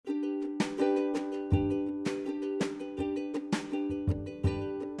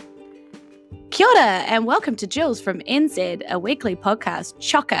Kia ora, and welcome to Jules from NZ, a weekly podcast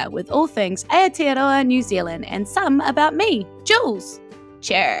chocker with all things Aotearoa, New Zealand, and some about me, Jules.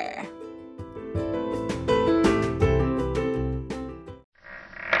 Cheer.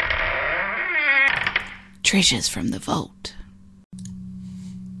 Treasures from the vault.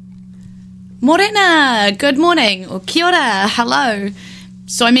 Morena, good morning, or kia ora, hello.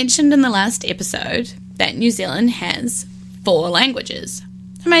 So I mentioned in the last episode that New Zealand has 4 languages.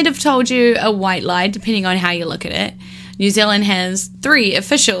 I might have told you a white lie, depending on how you look at it. New Zealand has 3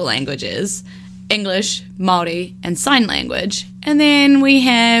 official languages, English, Māori, and Sign Language. And then we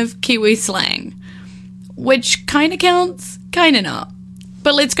have Kiwi slang, which kind of counts, kind of not.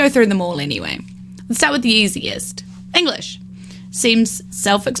 But let's go through them all anyway. Let's start with the easiest. English. Seems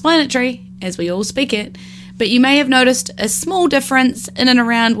self-explanatory, as we all speak it, but you may have noticed a small difference in and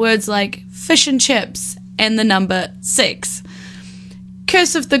around words like fish and chips and the number 6.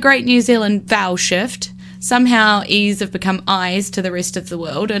 Curse of the Great New Zealand vowel shift. Somehow E's have become I's to the rest of the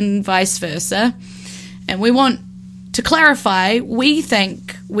world and vice versa. And we want to clarify, we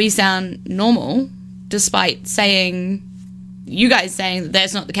think we sound normal, despite you guys saying that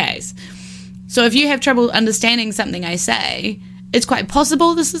that's not the case. So if you have trouble understanding something I say, it's quite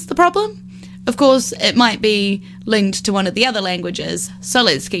possible this is the problem. Of course, it might be linked to one of the other languages, so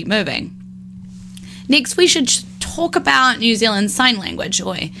let's keep moving. Next, we should talk about New Zealand Sign Language,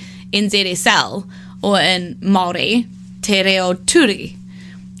 or NZSL, or in Māori, Te Reo Turi.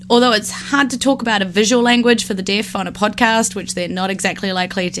 Although it's hard to talk about a visual language for the deaf on a podcast, which they're not exactly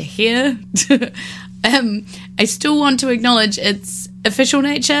likely to hear, I still want to acknowledge its official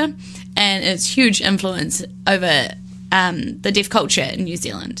nature and its huge influence over the deaf culture in New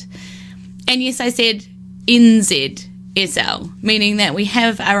Zealand. And yes, I said NZSL, meaning that we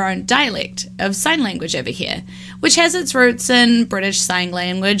have our own dialect of sign language over here, which has its roots in British Sign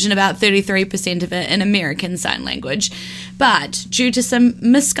Language and about 33% of it in American Sign Language. But due to some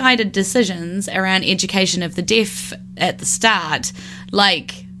misguided decisions around education of the deaf at the start,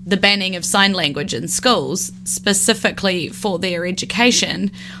 like the banning of sign language in schools, specifically for their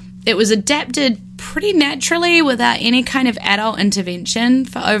education, it was adapted pretty naturally without any kind of adult intervention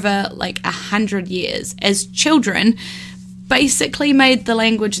for over 100 years, as children basically made the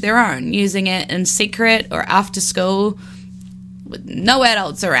language their own, using it in secret or after school with no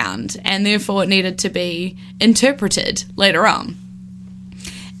adults around, and therefore it needed to be interpreted later on.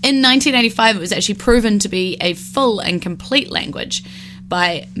 In 1985, it was actually proven to be a full and complete language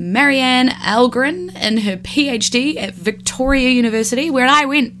by Marianne Algren in her PhD at Victoria University, where I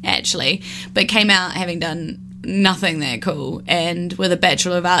went actually, but came out having done nothing that cool, and with a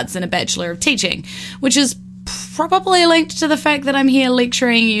Bachelor of Arts and a Bachelor of Teaching, which is probably linked to the fact that I'm here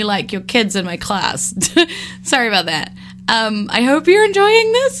lecturing you like your kids in my class. Sorry about that. I hope you're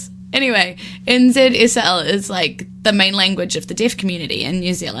enjoying this. Anyway, NZSL is the main language of the deaf community in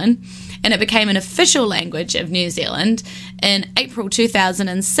New Zealand, and it became an official language of New Zealand in April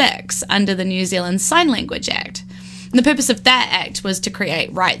 2006 under the New Zealand Sign Language Act. And the purpose of that act was to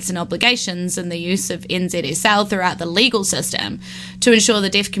create rights and obligations in the use of NZSL throughout the legal system to ensure the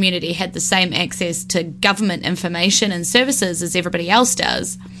deaf community had the same access to government information and services as everybody else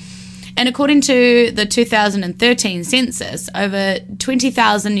does. And according to the 2013 census, over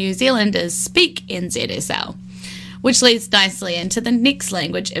 20,000 New Zealanders speak NZSL, which leads nicely into the next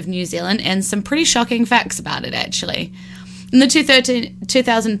language of New Zealand and some pretty shocking facts about it, actually. In the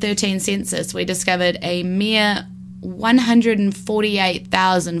 2013 census, we discovered a mere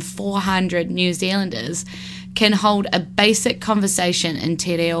 148,400 New Zealanders can hold a basic conversation in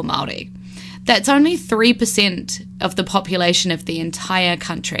Te Reo Māori. That's only 3% of the population of the entire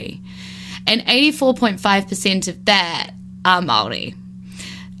country, and 84.5% of that are Māori.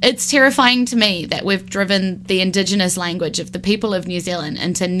 It's terrifying to me that we've driven the Indigenous language of the people of New Zealand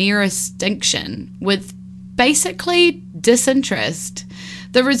into near extinction with basically disinterest.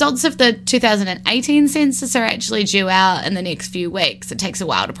 The results of the 2018 census are actually due out in the next few weeks. It takes a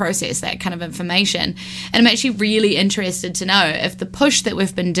while to process that kind of information. And I'm actually really interested to know if the push that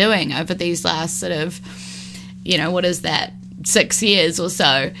we've been doing over these last 6 years or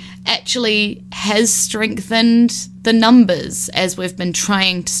so, actually has strengthened the numbers as we've been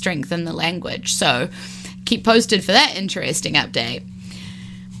trying to strengthen the language. So keep posted for that interesting update.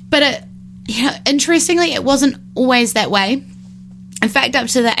 But interestingly, it wasn't always that way. In fact, up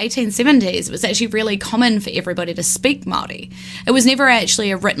to the 1870s, it was actually really common for everybody to speak Māori. It was never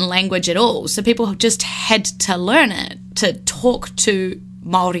actually a written language at all, so people just had to learn it to talk to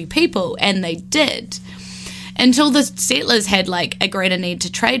Māori people, and they did. Until the settlers had a greater need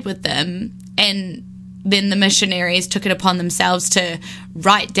to trade with them, and then the missionaries took it upon themselves to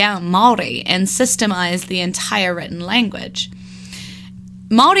write down Māori and systemize the entire written language.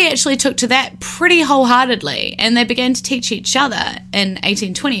 Māori actually took to that pretty wholeheartedly, and they began to teach each other in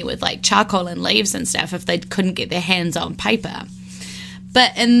 1820 with like charcoal and leaves and stuff if they couldn't get their hands on paper.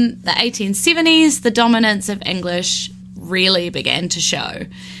 But in the 1870s, the dominance of English really began to show.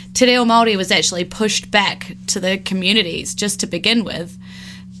 Te Reo Māori was actually pushed back to the communities just to begin with.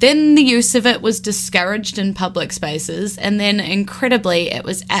 Then the use of it was discouraged in public spaces, and then incredibly it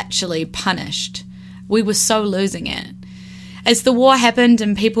was actually punished. We were so losing it. As the war happened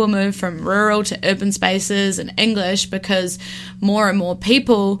and people moved from rural to urban spaces and English because more and more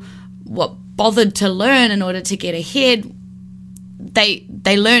people bothered to learn in order to get ahead,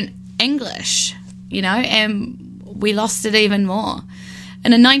 they learned English, and we lost it even more.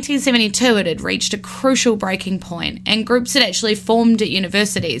 And in 1972, it had reached a crucial breaking point, and groups had actually formed at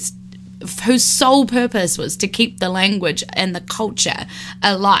universities whose sole purpose was to keep the language and the culture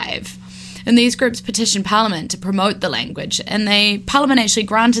alive. And these groups petitioned Parliament to promote the language, and Parliament actually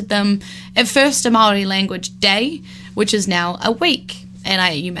granted them at first a Māori Language Day, which is now a week.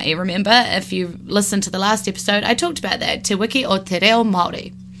 And you may remember, if you listened to the last episode, I talked about that, Te Wiki o Te Reo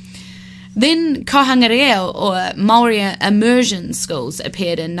Māori. Then Kohanga Reo, or Māori immersion schools,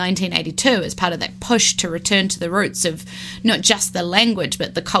 appeared in 1982 as part of that push to return to the roots of not just the language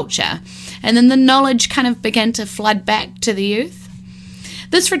but the culture. And then the knowledge kind of began to flood back to the youth.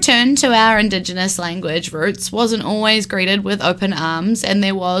 This return to our Indigenous language roots wasn't always greeted with open arms, and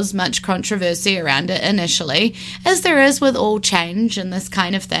there was much controversy around it initially, as there is with all change and this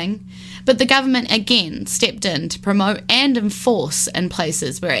kind of thing. But the government again stepped in to promote and enforce in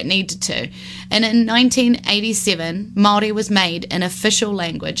places where it needed to. And in 1987, Māori was made an official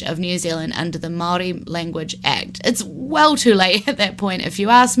language of New Zealand under the Māori Language Act. It's well too late at that point if you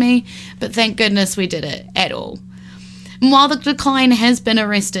ask me, but thank goodness we did it at all. And while the decline has been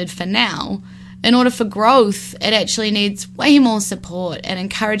arrested for now, in order for growth, it actually needs way more support and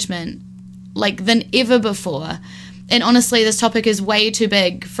encouragement than ever before. And honestly, this topic is way too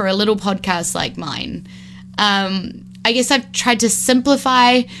big for a little podcast like mine. I guess I've tried to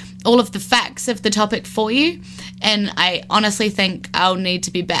simplify all of the facts of the topic for you, and I honestly think I'll need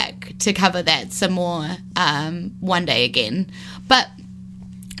to be back to cover that some more one day again. But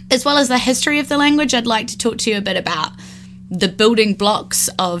as well as the history of the language, I'd like to talk to you a bit about the building blocks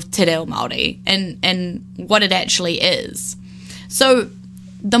of Te Reo Māori and what it actually is. So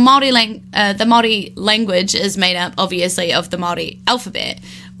the Māori language is made up, obviously, of the Māori alphabet,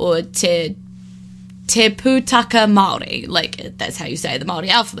 or Te Pūtaka Māori, that's how you say the Māori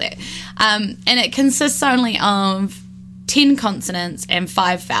alphabet. And it consists only of 10 consonants and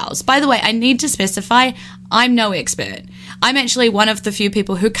 5 vowels. By the way, I need to specify, I'm no expert. I'm actually one of the few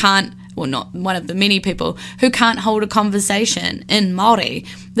people who can't, well, not one of the many people who can't hold a conversation in Māori.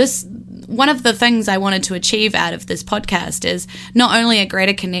 One of the things I wanted to achieve out of this podcast is not only a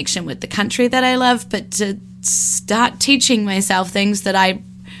greater connection with the country that I love, but to start teaching myself things that I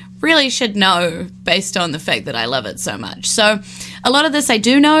really should know based on the fact that I love it so much. So a lot of this I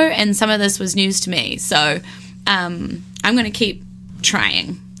do know, and some of this was news to me. So I'm going to keep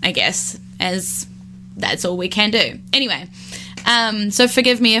trying, I guess, as that's all we can do. Anyway, so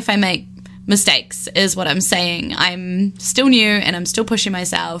forgive me if I make mistakes, is what I'm saying. I'm still new and I'm still pushing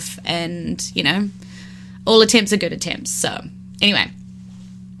myself, and all attempts are good attempts. So anyway,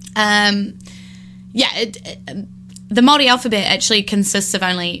 the Māori alphabet actually consists of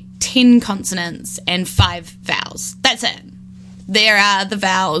only 10 consonants and 5 vowels. That's it. There are the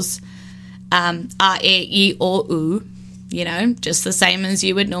vowels a, e, I, o, u, just the same as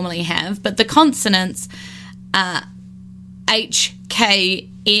you would normally have, but the consonants are H, K,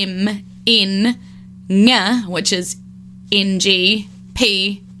 M, N, Ng, which is NG,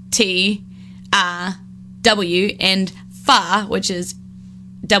 P, T, R, W, and Fa, which is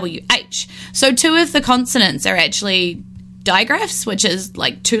WH. So 2 of the consonants are actually digraphs, which is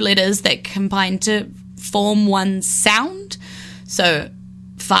like 2 letters that combine to form one sound. So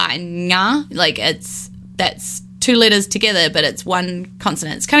Fa and Nga, that's 2 letters together, but it's one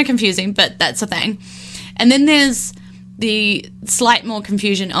consonant. It's kind of confusing, but that's a thing. And then there's the slight more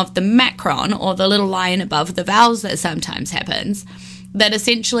confusion of the macron, or the little line above the vowels that sometimes happens, that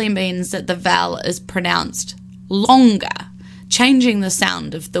essentially means that the vowel is pronounced longer, changing the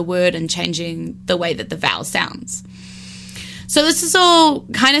sound of the word and changing the way that the vowel sounds. So this is all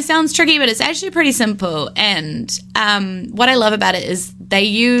kind of sounds tricky, but it's actually pretty simple. And what I love about it is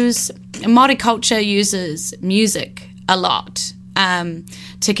Māori culture uses music a lot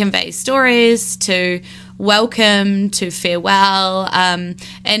to convey stories, to welcome, to farewell,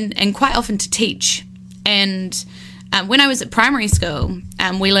 and quite often to teach And when I was at primary school,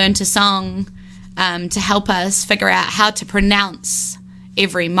 we learned a song to help us figure out how to pronounce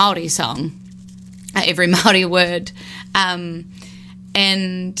every Māori song, every Māori word.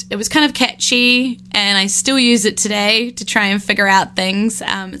 And it was kind of catchy, and I still use it today to try and figure out things.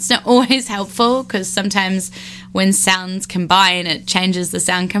 It's not always helpful because sometimes when sounds combine, it changes the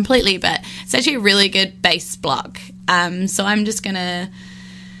sound completely, but it's actually a really good bass block. So I'm just going to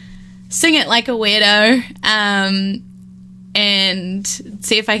sing it like a weirdo and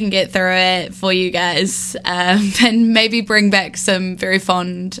see if I can get through it for you guys, and maybe bring back some very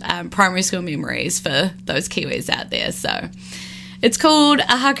fond primary school memories for those Kiwis out there. So it's called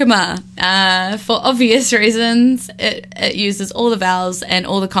Ahakama. For obvious reasons, it uses all the vowels and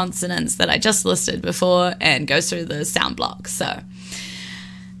all the consonants that I just listed before and goes through the sound blocks. So,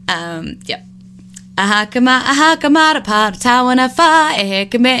 yep. Ahakama, ahakama, ra para tawana fa,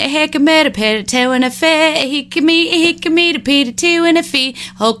 ehekame, ra pera tewana fe, ehikami, ra pira tiwana fi,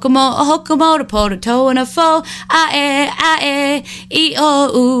 hokamo, ra pora towana fo, ae,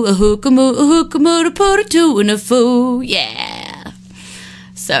 i-o-u, ahukamu, ra pora tuwana fo, yeah.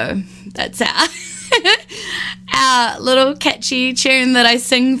 So that's our little catchy tune that I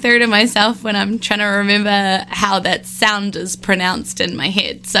sing through to myself when I'm trying to remember how that sound is pronounced in my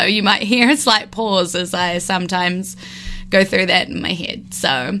head. So you might hear a slight pause as I sometimes go through that in my head.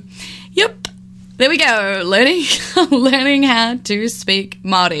 So, yep, there we go, learning how to speak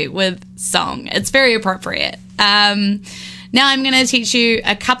Māori with song. It's very appropriate. Now I'm going to teach you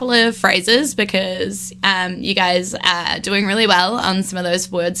a couple of phrases because you guys are doing really well on some of those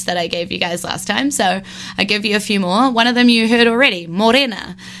words that I gave you guys last time. So I give you a few more. One of them you heard already,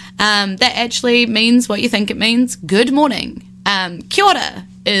 morena. That actually means what you think it means, good morning. Kia ora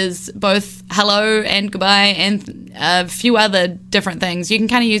is both hello and goodbye and a few other different things. You can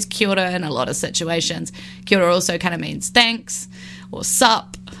kind of use kia ora in a lot of situations. Kia ora also kind of means thanks or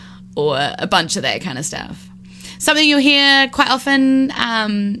sup or a bunch of that kind of stuff. Something you'll hear quite often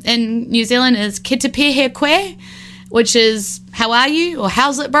in New Zealand is ki te pēhe koe, which is how are you or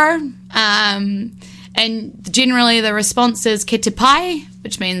how's it, bro? And generally the response is ki te pai,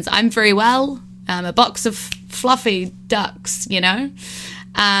 which means I'm very well, a box of fluffy ducks, you know.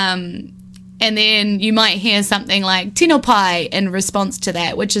 And then you might hear something like tino pai in response to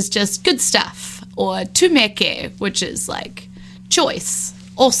that, which is just good stuff, or tumeke, which is like choice,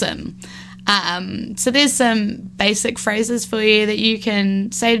 awesome. So there's some basic phrases for you that you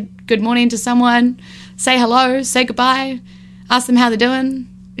can say good morning to someone, say hello, say goodbye, ask them how they're doing,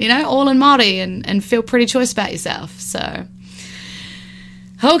 you know, all in Māori and feel pretty choice about yourself. So,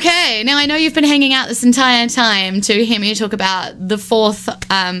 okay, now I know you've been hanging out this entire time to hear me talk about the fourth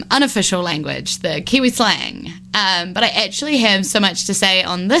unofficial language, the Kiwi slang, but I actually have so much to say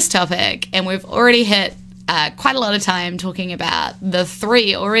on this topic, and we've already hit quite a lot of time talking about the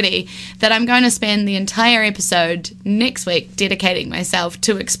three already, that I'm going to spend the entire episode next week dedicating myself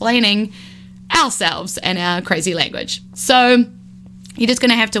to explaining ourselves and our crazy language. So you're just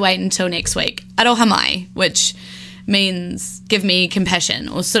going to have to wait until next week. Aroha mai, which means give me compassion,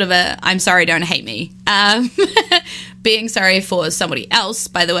 or sort of a I'm sorry, don't hate me. Being sorry for somebody else,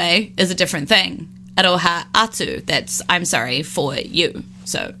 by the way, is a different thing. Aroha atu, that's I'm sorry for you.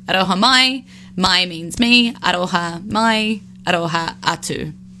 So aroha mai. Mai means me, aroha mai, aroha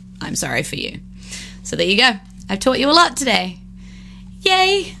atu. I'm sorry for you. So there you go. I've taught you a lot today.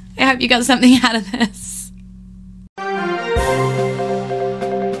 Yay! I hope you got something out of this.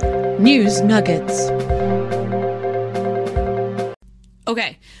 News Nuggets.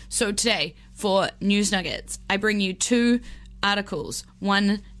 Okay, so today for News Nuggets, I bring you two articles.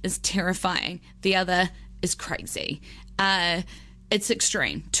 One is terrifying. The other is crazy. It's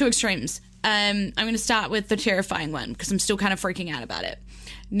extreme. Two extremes. I'm going to start with the terrifying one because I'm still kind of freaking out about it.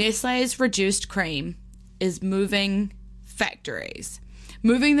 Nestlé's reduced cream is moving factories.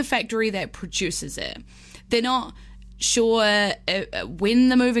 Moving the factory that produces it. They're not sure when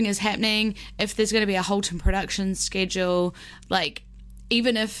the moving is happening, if there's going to be a halt in production schedule, like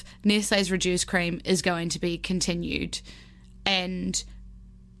even if Nestlé's reduced cream is going to be continued. And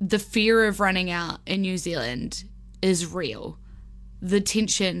the fear of running out in New Zealand is real. The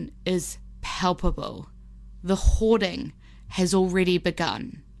tension is palpable. The hoarding has already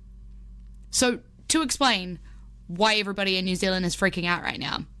begun. So to explain why everybody in New Zealand is freaking out right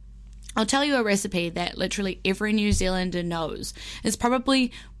now, I'll tell you a recipe that literally every New Zealander knows, is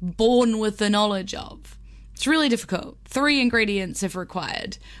probably born with the knowledge of. It's really difficult. 3 ingredients if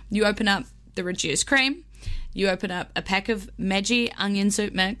required. You open up the reduced cream, you open up a pack of Maggi onion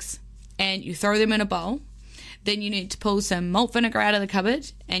soup mix, and you throw them in a bowl. Then you need to pull some malt vinegar out of the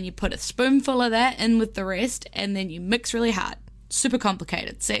cupboard and you put a spoonful of that in with the rest, and then you mix really hard. Super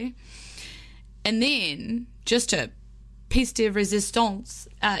complicated, see? And then, just to piece de resistance,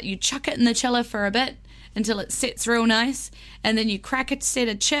 you chuck it in the chiller for a bit until it sets real nice, and then you crack a set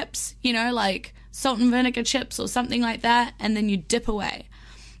of chips, like salt and vinegar chips or something like that, and then you dip away.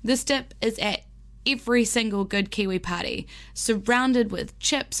 This dip is at every single good Kiwi party, surrounded with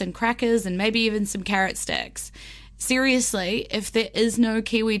chips and crackers and maybe even some carrot sticks. Seriously, if there is no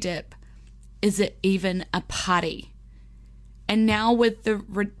Kiwi dip, is it even a party? And now with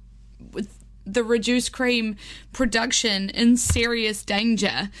the reduced cream production in serious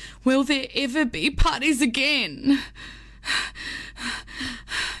danger, will there ever be parties again?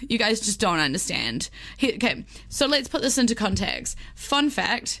 You guys just don't understand. Okay, so let's put this into context. Fun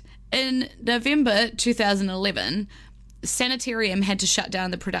fact, in November 2011, Sanitarium had to shut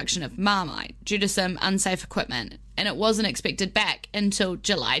down the production of Marmite due to some unsafe equipment, and it wasn't expected back until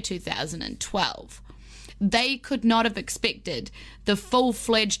July 2012. They could not have expected the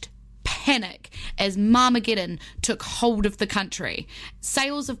full-fledged panic as Marmageddon took hold of the country.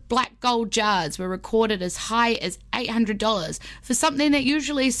 Sales of black gold jars were recorded as high as $800 for something that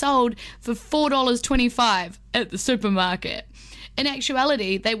usually sold for $4.25 at the supermarket. In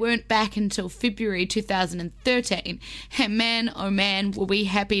actuality, they weren't back until February 2013, and man, oh man, were we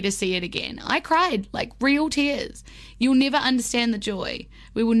happy to see it again. I cried, like real tears. You'll never understand the joy.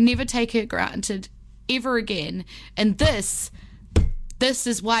 We will never take it granted ever again, and this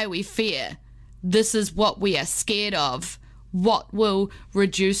is why we fear. This is what we are scared of. What will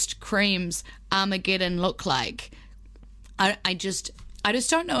reduced creams Armageddon look like? I just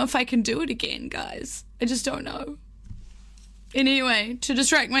don't know if I can do it again, guys. I just don't know. Anyway, to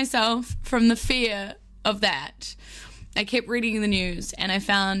distract myself from the fear of that, I kept reading the news and I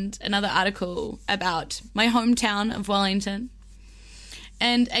found another article about my hometown of Wellington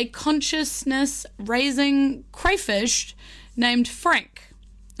and a consciousness-raising crayfish named Frank.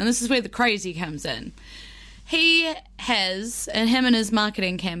 And this is where the crazy comes in. He has, and him and his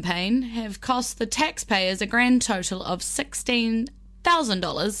marketing campaign, have cost the taxpayers a grand total of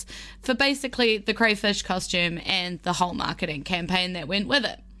 $16,000 for basically the crayfish costume and the whole marketing campaign that went with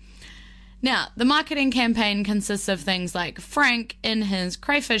it. Now, the marketing campaign consists of things like Frank in his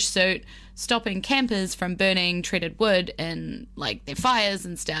crayfish suit stopping campers from burning treated wood in like their fires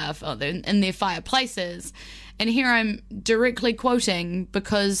and stuff, or in their fireplaces. And here I'm directly quoting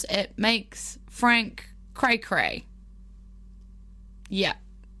because it makes Frank cray-cray. Yeah.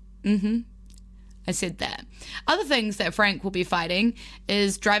 I said that. Other things that Frank will be fighting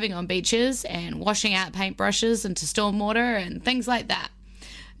is driving on beaches and washing out paintbrushes into stormwater and things like that.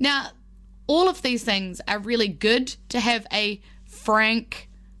 Now, all of these things are really good to have a frank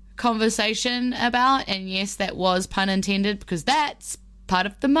conversation about, and yes, that was pun intended because that's part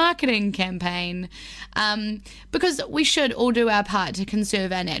of the marketing campaign, because we should all do our part to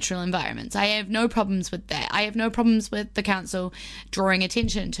conserve our natural environments. I have no problems with that. I have no problems with the council drawing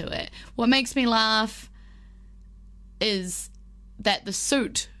attention to it. What makes me laugh is that the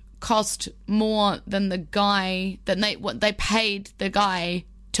suit cost more than what they paid the guy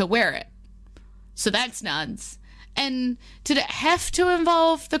to wear it. So that's nuts. And did it have to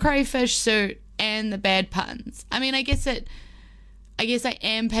involve the crayfish suit and the bad puns? I mean, I guess I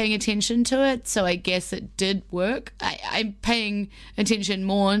am paying attention to it, so I guess it did work. I'm paying attention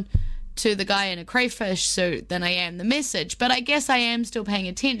more to the guy in a crayfish suit than I am the message, but I guess I am still paying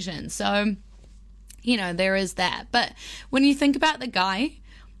attention. So, there is that. But when you think about the guy,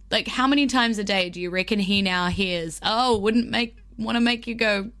 like how many times a day do you reckon he now hears, oh, wouldn't want to make you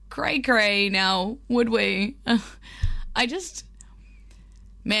go cray-cray now, would we? Put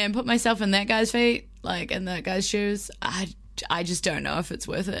myself in that guy's feet, like in that guy's shoes. I just don't know if it's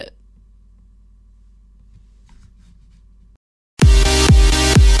worth it.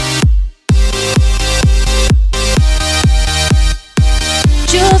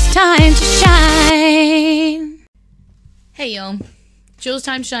 Jules time to shine. Hey y'all, Jules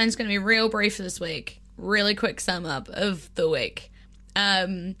time to shine is going to be real brief this week. Really quick sum up of the week.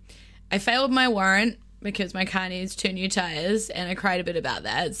 I failed my warrant because my car needs 2 new tires, and I cried a bit about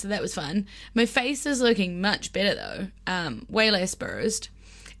that, so that was fun. My face is looking much better though, way less bruised.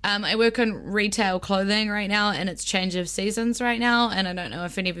 I work on retail clothing right now, and it's change of seasons right now, and I don't know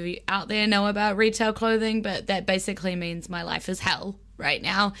if any of you out there know about retail clothing, but that basically means my life is hell right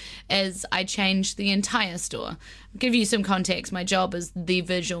now as I change the entire store. I'll give you some context. My job is the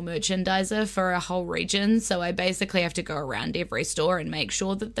visual merchandiser for a whole region, so I basically have to go around every store and make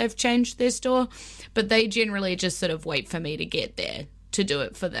sure that they've changed their store, but they generally just sort of wait for me to get there to do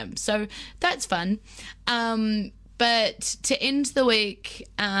it for them. So that's fun. But to end the week,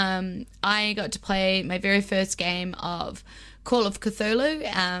 I got to play my very first game of Call of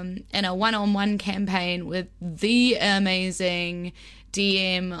Cthulhu in a one-on-one campaign with the amazing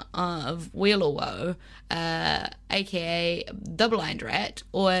DM of Wheel or Woe, aka The Blind Rat,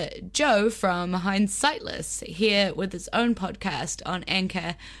 or Joe from Hindsightless, here with his own podcast on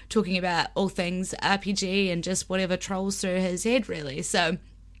Anchor, talking about all things RPG and just whatever trolls through his head, really. So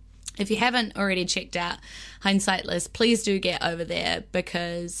if you haven't already checked out Hindsightless, please do get over there,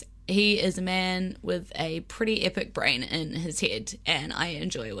 because he is a man with a pretty epic brain in his head, and I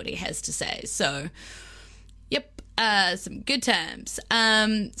enjoy what he has to say. So, yep, some good times.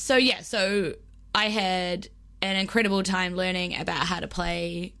 So I had an incredible time learning about how to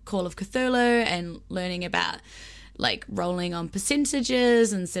play Call of Cthulhu and learning about like rolling on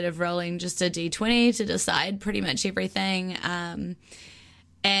percentages instead of rolling just a d20 to decide pretty much everything.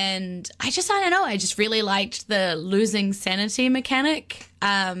 And I don't know, I just really liked the losing sanity mechanic.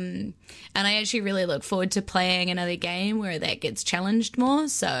 And I actually really look forward to playing another game where that gets challenged more.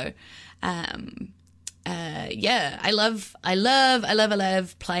 So, yeah, I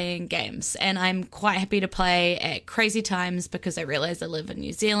love playing games, and I'm quite happy to play at crazy times because I realize I live in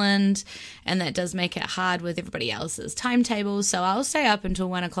New Zealand, and that does make it hard with everybody else's timetables. So I'll stay up until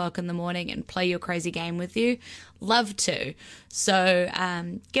 1 o'clock in the morning and play your crazy game with you. Love to. So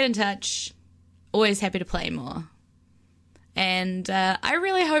get in touch. Always happy to play more. And I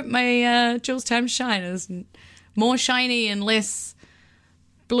really hope my Jules Time Shine is more shiny and less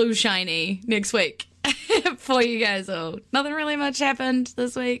blue shiny next week. For you guys all. Nothing really much happened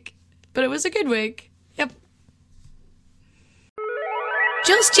this week, but it was a good week. Yep.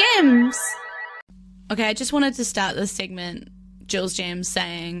 Jules Gems. Okay, I just wanted to start this segment, Jules Gems,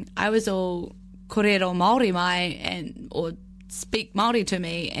 saying I was all korero Māori mai or speak Māori to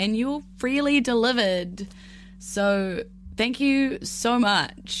me, and you really delivered. So thank you so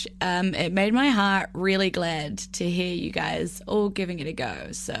much. It made my heart really glad to hear you guys all giving it a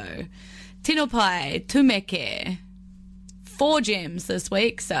go. So tino pai, tumeke. 4 gems this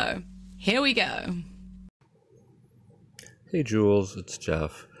week, so here we go. Hey Jules, it's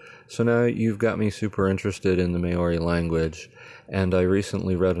Jeff. So now you've got me super interested in the Maori language, and I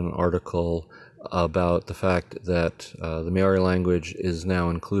recently read an article about the fact that the Maori language is now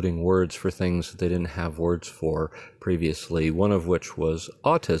including words for things that they didn't have words for previously, one of which was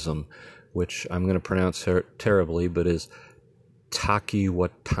autism, which I'm going to pronounce terribly, but is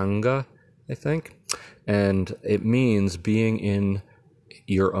takiwatanga, I think, and it means being in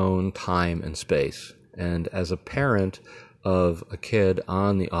your own time and space. And as a parent of a kid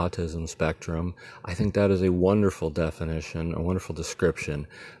on the autism spectrum, I think that is a wonderful definition, a wonderful description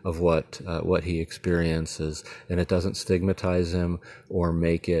of what he experiences, and it doesn't stigmatize him or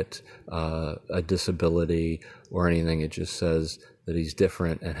make it a disability or anything. It just says that he's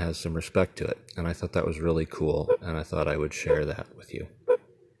different and has some respect to it, and I thought that was really cool, and I thought I would share that with you.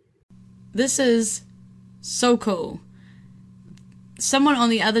 This is so cool. Someone on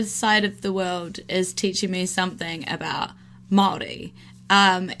the other side of the world is teaching me something about Māori.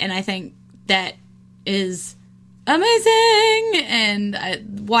 And I think that is amazing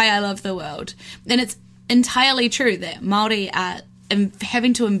and why I love the world. And it's entirely true that Māori are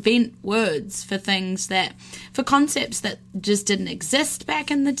having to invent words for things for concepts that just didn't exist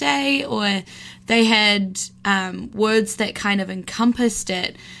back in the day, or they had words that kind of encompassed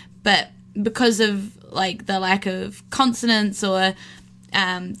it, but because of like the lack of consonants or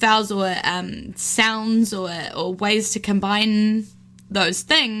vowels or sounds or ways to combine those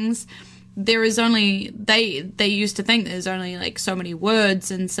things, there is only they used to think there's only like so many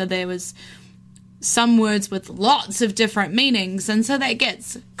words, and so there was some words with lots of different meanings, and so that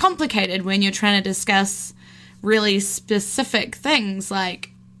gets complicated when you're trying to discuss really specific things like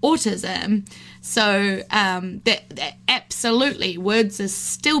autism. So that absolutely, words are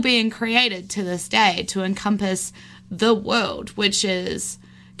still being created to this day to encompass the world, which is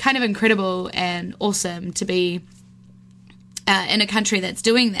kind of incredible and awesome to be in a country that's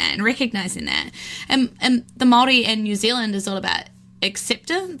doing that and recognizing that. And the Māori in New Zealand is all about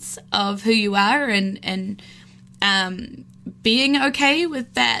acceptance of who you are and being okay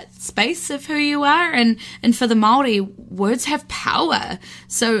with that space of who you are. And for the Māori, words have power.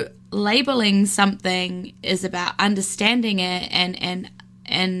 So labeling something is about understanding it and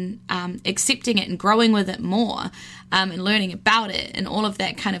accepting it and growing with it more, and learning about it and all of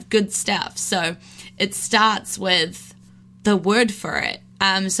that kind of good stuff. So it starts with the word for it.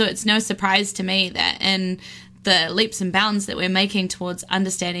 So it's no surprise to me that in the leaps and bounds that we're making towards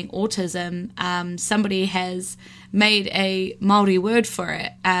understanding autism, somebody has made a Māori word for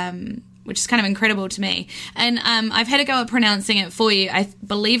it, which is kind of incredible to me. And I've had a go at pronouncing it for you. I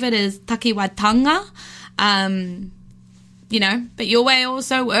believe it is takiwatanga, but your way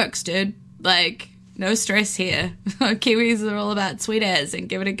also works, dude. Like, no stress here. Kiwis are all about sweet as, and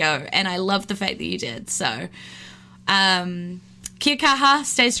give it a go. And I love the fact that you did. So, kia kaha,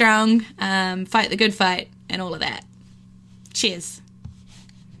 stay strong, fight the good fight, and all of that. Cheers.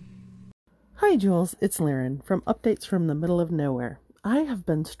 Hi Jules, it's Laren from Updates from the Middle of Nowhere. I have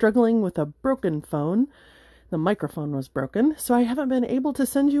been struggling with a broken phone. The microphone was broken, so I haven't been able to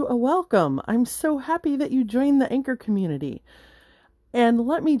send you a welcome. I'm so happy that you joined the Anchor community. And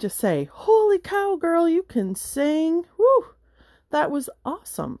let me just say, holy cow, girl, you can sing. Woo! That was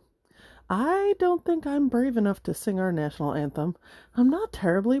awesome. I don't think I'm brave enough to sing our national anthem. I'm not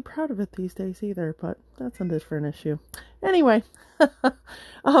terribly proud of it these days either, but that's a different issue. Anyway, I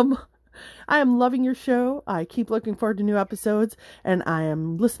am loving your show. I keep looking forward to new episodes, and I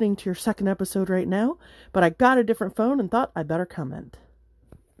am listening to your second episode right now, but I got a different phone and thought I better comment.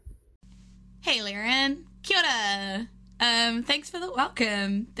 Hey, Laren. Kia ora. Thanks for the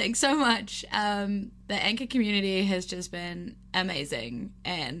welcome. Thanks so much. The Anchor community has just been amazing,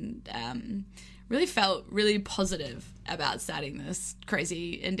 and really felt really positive about starting this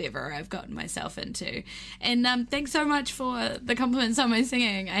crazy endeavor I've gotten myself into. And thanks so much for the compliments on my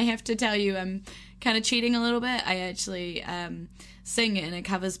singing. I have to tell you, I'm kind of cheating a little bit. I actually sing in a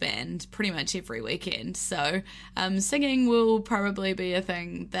covers band pretty much every weekend, so singing will probably be a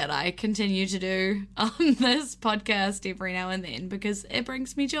thing that I continue to do on this podcast every now and then, because it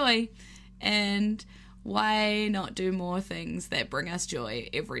brings me joy. And why not do more things that bring us joy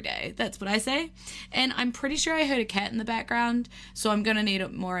every day? That's what I say. And I'm pretty sure I heard a cat in the background, so I'm going to need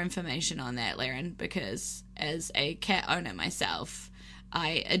more information on that, Laren, because as a cat owner myself,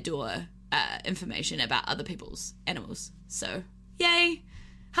 I adore information about other people's animals. So, yay!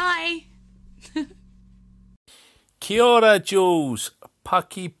 Hi! Kia ora, Jules.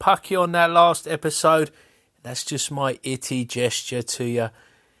 Pucky on that last episode. That's just my itty gesture to you.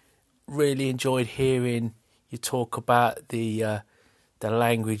 Really enjoyed hearing you talk about the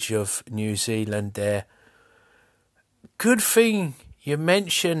language of New Zealand there. Good thing you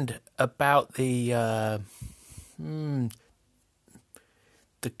mentioned about the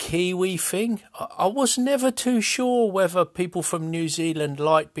Kiwi thing. I was never too sure whether people from New Zealand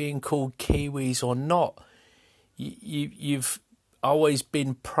like being called Kiwis or not. You've always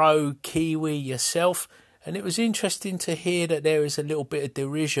been pro Kiwi yourself, and it was interesting to hear that there is a little bit of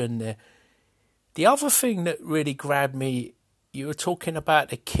derision there. The other thing that really grabbed me, you were talking about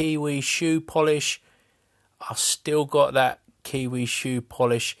the Kiwi shoe polish. I've still got that Kiwi shoe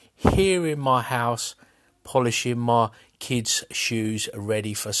polish here in my house, polishing my kids' shoes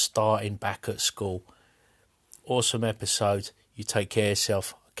ready for starting back at school. Awesome episode. You take care of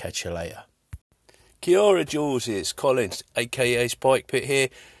yourself. I'll catch you later. Kia ora, Jules. It's Collins, aka Spike Pit here.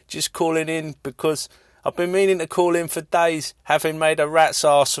 Just calling in because I've been meaning to call in for days, having made a rat's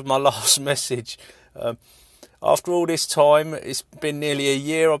ass of my last message. After all this time, it's been nearly a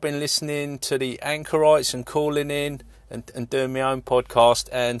year I've been listening to the Anchorites and calling in and doing my own podcast,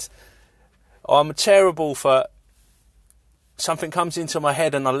 and I'm terrible for something comes into my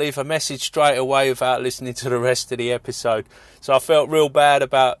head and I leave a message straight away without listening to the rest of the episode. So I felt real bad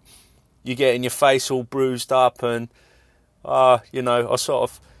about you getting your face all bruised up, and I sort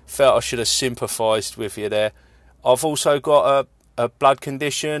of felt I should have sympathised with you there. I've also got a blood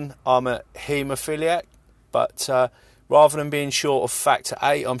condition. I'm a haemophiliac, but rather than being short of factor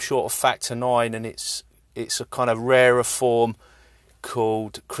 8, I'm short of factor 9, and it's a kind of rarer form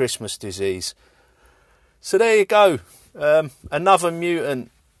called Christmas disease. So there you go. Another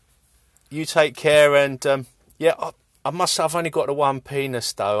mutant. You take care, and I must have only got the one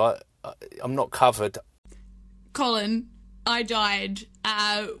penis though. I'm not covered. Colin, I died.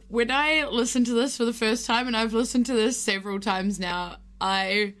 When I listened to this for the first time, and I've listened to this several times now,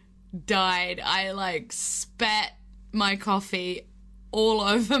 I died. I spat my coffee all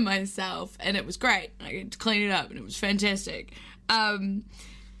over myself, and it was great. I had to clean it up, and it was fantastic.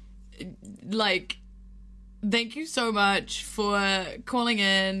 Thank you so much for calling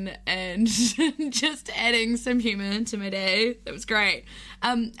in and just adding some humour to my day. That was great.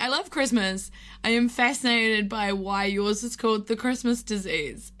 I love Christmas. I am fascinated by why yours is called the Christmas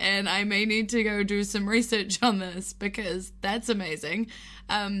disease, and I may need to go do some research on this because that's amazing.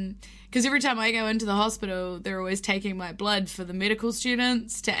 Because every time I go into the hospital, they're always taking my blood for the medical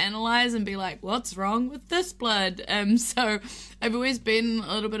students to analyse and be like, what's wrong with this blood? So I've always been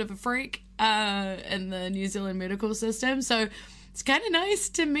a little bit of a freak. in the New Zealand medical system. So it's kind of nice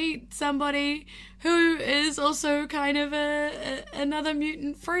to meet somebody who is also kind of another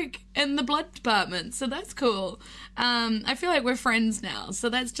mutant freak in the blood department. So that's cool. I feel like we're friends now. So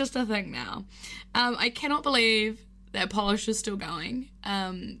that's just a thing now. I cannot believe that polish is still going.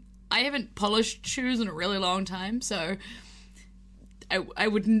 I haven't polished shoes in a really long time, so I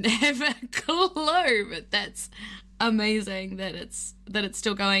wouldn't have a clue, but that's amazing that it's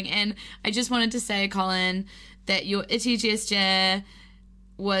still going. And I just wanted to say, Colin, that your itty gesture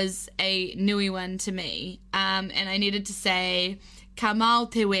was a nui one to me. And I needed to say ka mau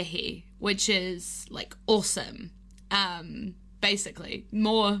te wehi, which is like awesome. Basically,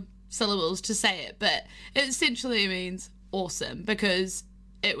 more syllables to say it, but it essentially means awesome, because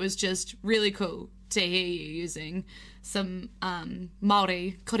it was just really cool to hear you using some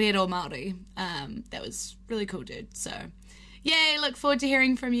Māori, kōrero Māori. That was really cool, dude. So, yay, look forward to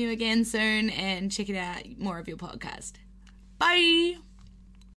hearing from you again soon and checking out more of your podcast. Bye!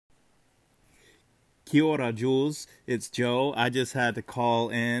 Kia ora, Jules. It's Joe. I just had to call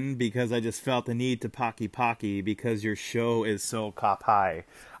in because I just felt the need to pocky because your show is so kapai.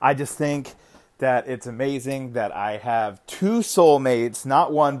 I just think that it's amazing that I have two soulmates,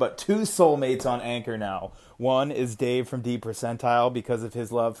 not one, but two soulmates on Anchor now. One is Dave from D Percentile because of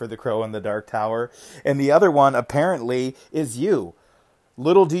his love for The Crow and the Dark Tower. And the other one, apparently, is you.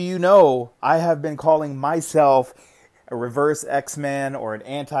 Little do you know, I have been calling myself a reverse X-Men or an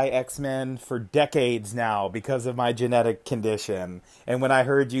anti-X-Men for decades now because of my genetic condition. And when I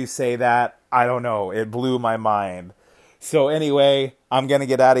heard you say that, I don't know, it blew my mind. So anyway, I'm going to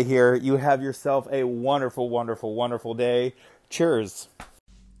get out of here. You have yourself a wonderful, wonderful, wonderful day. Cheers.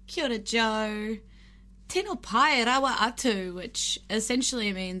 Kia ora, Joe. Tēnā pai rawa atu, which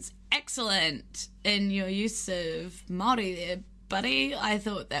essentially means excellent in your use of Māori there, buddy. I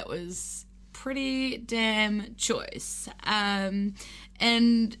thought that was pretty damn choice. And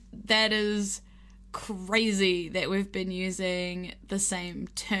that is crazy that we've been using the same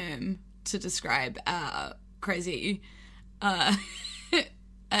term to describe our crazy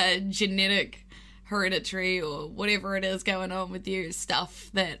genetic, hereditary, or whatever it is going on with you, stuff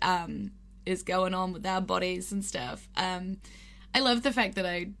that is going on with our bodies and stuff. I love the fact that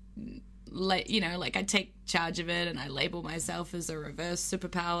I take charge of it and I label myself as a reverse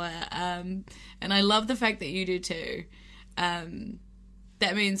superpower. And I love the fact that you do too.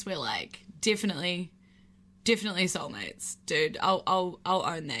 That means we're like definitely soulmates, dude. I'll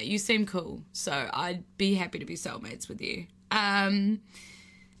own that. You seem cool, so I'd be happy to be soulmates with you.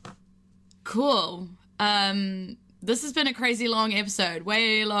 Cool. This has been a crazy long episode,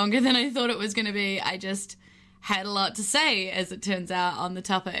 way longer than I thought it was going to be. I just had a lot to say, as it turns out, on the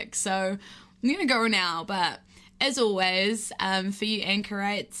topic. So I'm going to go now, but as always, for you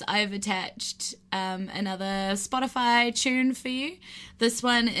anchorites, I've attached another Spotify tune for you. This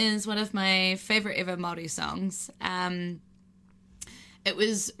one is one of my favourite ever Māori songs. It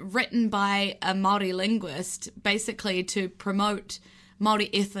was written by a Māori linguist, basically to promote Māori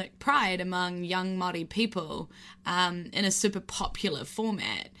ethnic pride among young Māori people in a super popular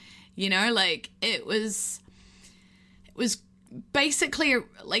format. You know, like, it was basically,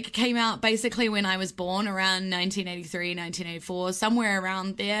 like, it came out basically when I was born, around 1983, 1984, somewhere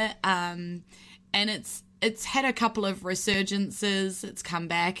around there. And it's had a couple of resurgences. It's come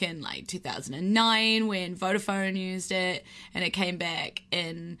back in like 2009 when Vodafone used it, and it came back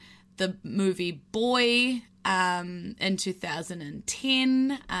in the movie Boy in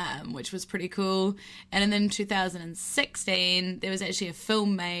 2010, which was pretty cool. And then in 2016, there was actually a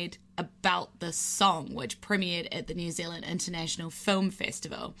film made about the song, which premiered at the New Zealand International Film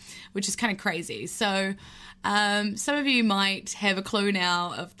Festival, which is kind of crazy. So some of you might have a clue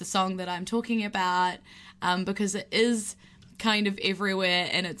now of the song that I'm talking about, because it is kind of everywhere,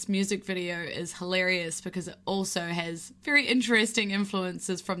 and its music video is hilarious because it also has very interesting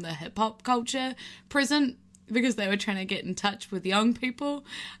influences from the hip-hop culture present, because they were trying to get in touch with young people.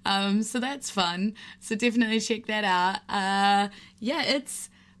 So that's fun. So definitely check that out. It's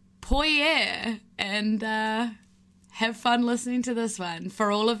Poyer, and have fun listening to this one.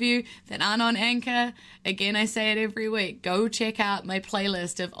 For all of you that aren't on Anchor, again, I say it every week, go check out my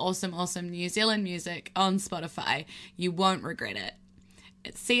playlist of awesome New Zealand music on Spotify. You won't regret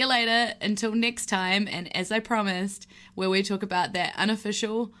it. See you later, until next time, and as I promised, where we talk about that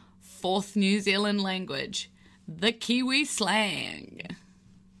unofficial fourth New Zealand language, the Kiwi slang.